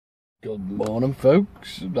Good morning,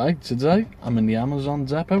 folks. Right, today I'm in the Amazon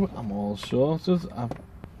depot. I'm all sorted. I've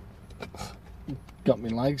got my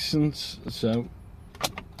license, so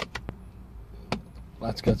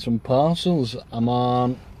let's get some parcels.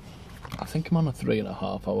 I think I'm on a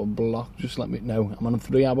 3.5 hour block. Just let me know. I'm on a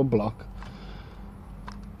 3 hour block.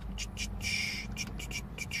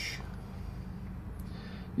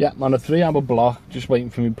 Yeah, I'm on a 3 hour block. Just waiting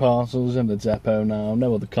for my parcels in the depot now.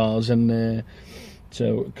 No other cars in there,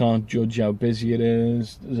 so I can't judge how busy it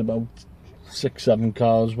is. There's about 6-7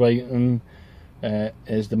 cars waiting.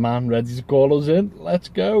 Is the man ready to call us in? Let's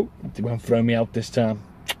go. They won't throw me out this time.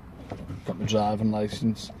 Got my driving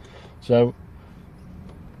license, so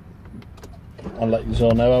I'll let you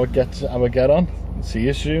all know how I get on. See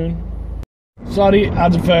you soon. Sorry, I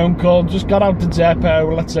had a phone call. Just got out the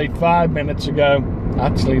depot, let's say 5 minutes ago.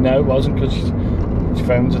 Actually, no, it wasn't, because his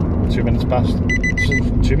phone's at 2 minutes past.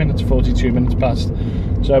 2 minutes, 42 minutes past.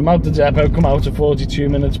 So I'm out the depot, come out at 42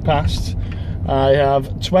 minutes past. I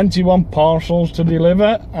have 21 parcels to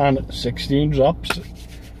deliver and 16 drops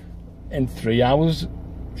in 3 hours.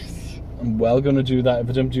 I'm well going to do that. If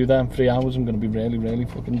I don't do that in 3 hours, I'm going to be really, really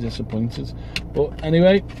fucking disappointed. But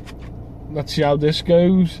anyway, let's see how this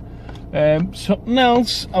goes. Something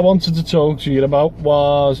else I wanted to talk to you about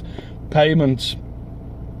was payments.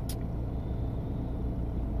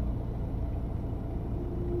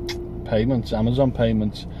 Amazon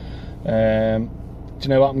payments. Do you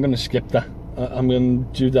know what? I'm going to skip that. I'm going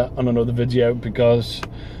to do that on another video, because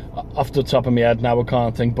off the top of my head now I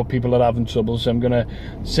can't think, but people are having trouble, so I'm going to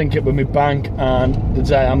sync it with my bank, and the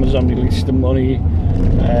day Amazon released the money,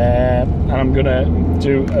 and I'm going to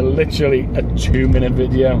do literally a 2-minute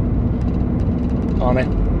video on it.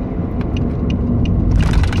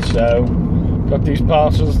 So got these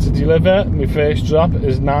parcels to deliver. My first drop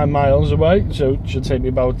is 9 miles away, so it should take me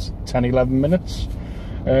about 10-11 minutes,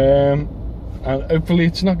 and hopefully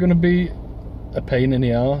it's not going to be a pain in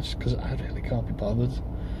the arse, because I really can't be bothered.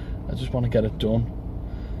 I just want to get it done.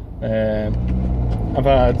 I've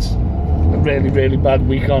had a really, really bad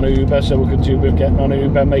week on Uber, so we could do with getting on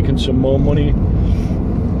Uber, making some more money.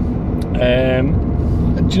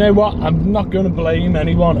 Do you know what? I'm not going to blame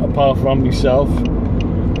anyone apart from myself.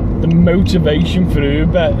 The motivation for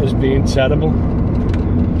Uber has been terrible.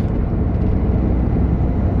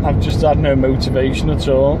 I've just had no motivation at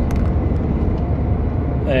all.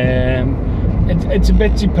 It's a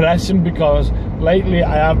bit depressing, because lately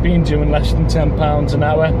I have been doing less than £10 an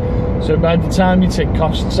hour. So by the time you take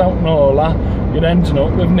costs out and all that, you're ending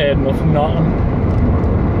up with near enough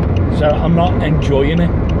nothing. So I'm not enjoying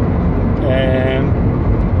it.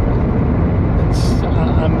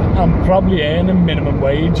 I'm probably earning minimum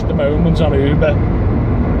wage at the moment on Uber.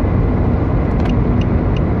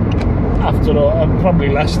 After all, I'm probably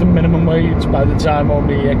less than minimum wage by the time all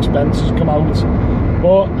my expenses come out.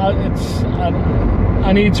 But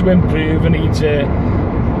I need to improve. I need to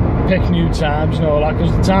pick new times and all that,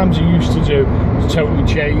 because the times I used to do has totally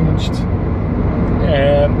changed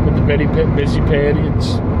with the very busy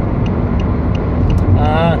periods.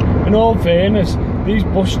 In all fairness, these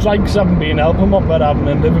bus strikes haven't been helping what we're having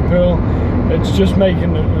in Liverpool. It's just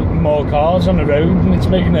making more cars on the road, and it's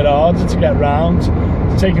making it harder to get round.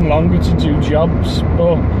 It's taking longer to do jobs.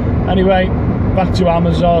 But anyway, back to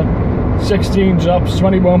Amazon. 16 drops,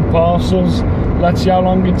 21 parcels. Let's see how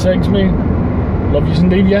long it takes me. Love you and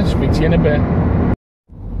leave you. Speak to you in a bit.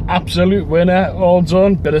 Absolute winner, all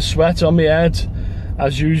done. Bit of sweat on my head,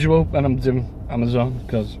 as usual, when I'm doing Amazon,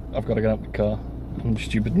 because I've got to get out of the car. I'm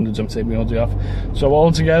stupid and don't take me all day off. So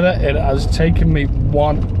altogether, it has taken me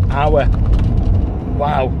 1 hour.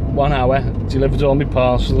 Wow, 1 hour. Delivered all my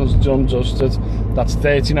parcels, done, dusted. That's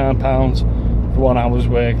 £39 for 1 hour's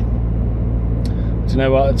work. Do you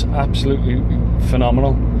know what? It's absolutely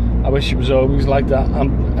phenomenal. I wish it was always like that.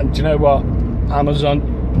 And do you know what? Amazon,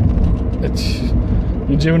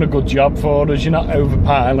 you're doing a good job for us. You're not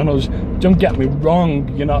overpiling us. Don't get me wrong.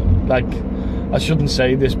 You're not like, I shouldn't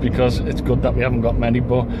say this because it's good that we haven't got many,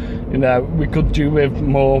 but you know, we could do with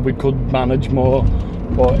more, we could manage more.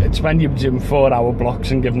 But it's when you're doing 4 hour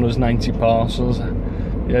blocks and giving us 90 parcels.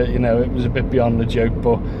 Yeah, you know, it was a bit beyond the joke.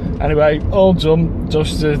 But anyway, all done,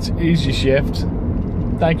 dusted, easy shift.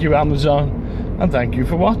 Thank you, Amazon, and thank you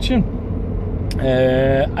for watching.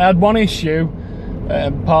 I had one issue.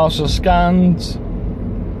 Parcel scanned,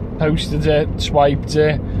 posted it, swiped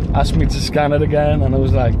it, asked me to scan it again, and I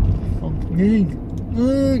was like,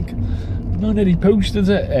 not that he posted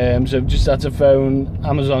it. So I've just had to phone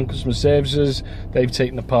Amazon customer services. They've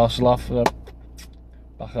taken the parcel off.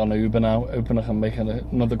 Back on Uber now, hoping I can make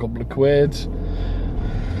another couple of quid.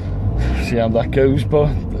 See how that goes,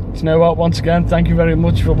 but you know what, once again, thank you very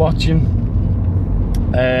much for watching.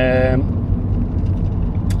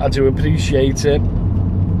 I do appreciate it.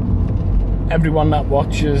 Everyone that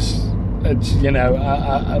watches, it's, you know,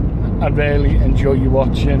 I really enjoy you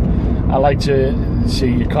watching. I like to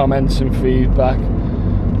see your comments and feedback.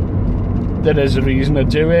 There is a reason to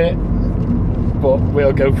do it, but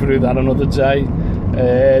we'll go through that another day.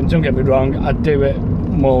 Don't get me wrong, I do it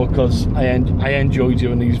more because I enjoy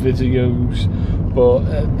doing these videos, but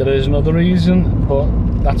there is another reason, but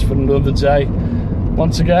that's for another day.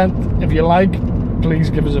 Once again, if you like, please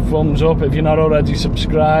give us a thumbs up. If you're not already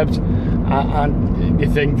subscribed and you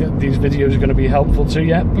think that these videos are going to be helpful to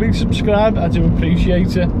you, please subscribe. I do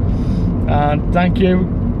appreciate it. And thank you.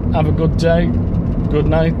 Have a good day. Good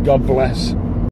night. God bless.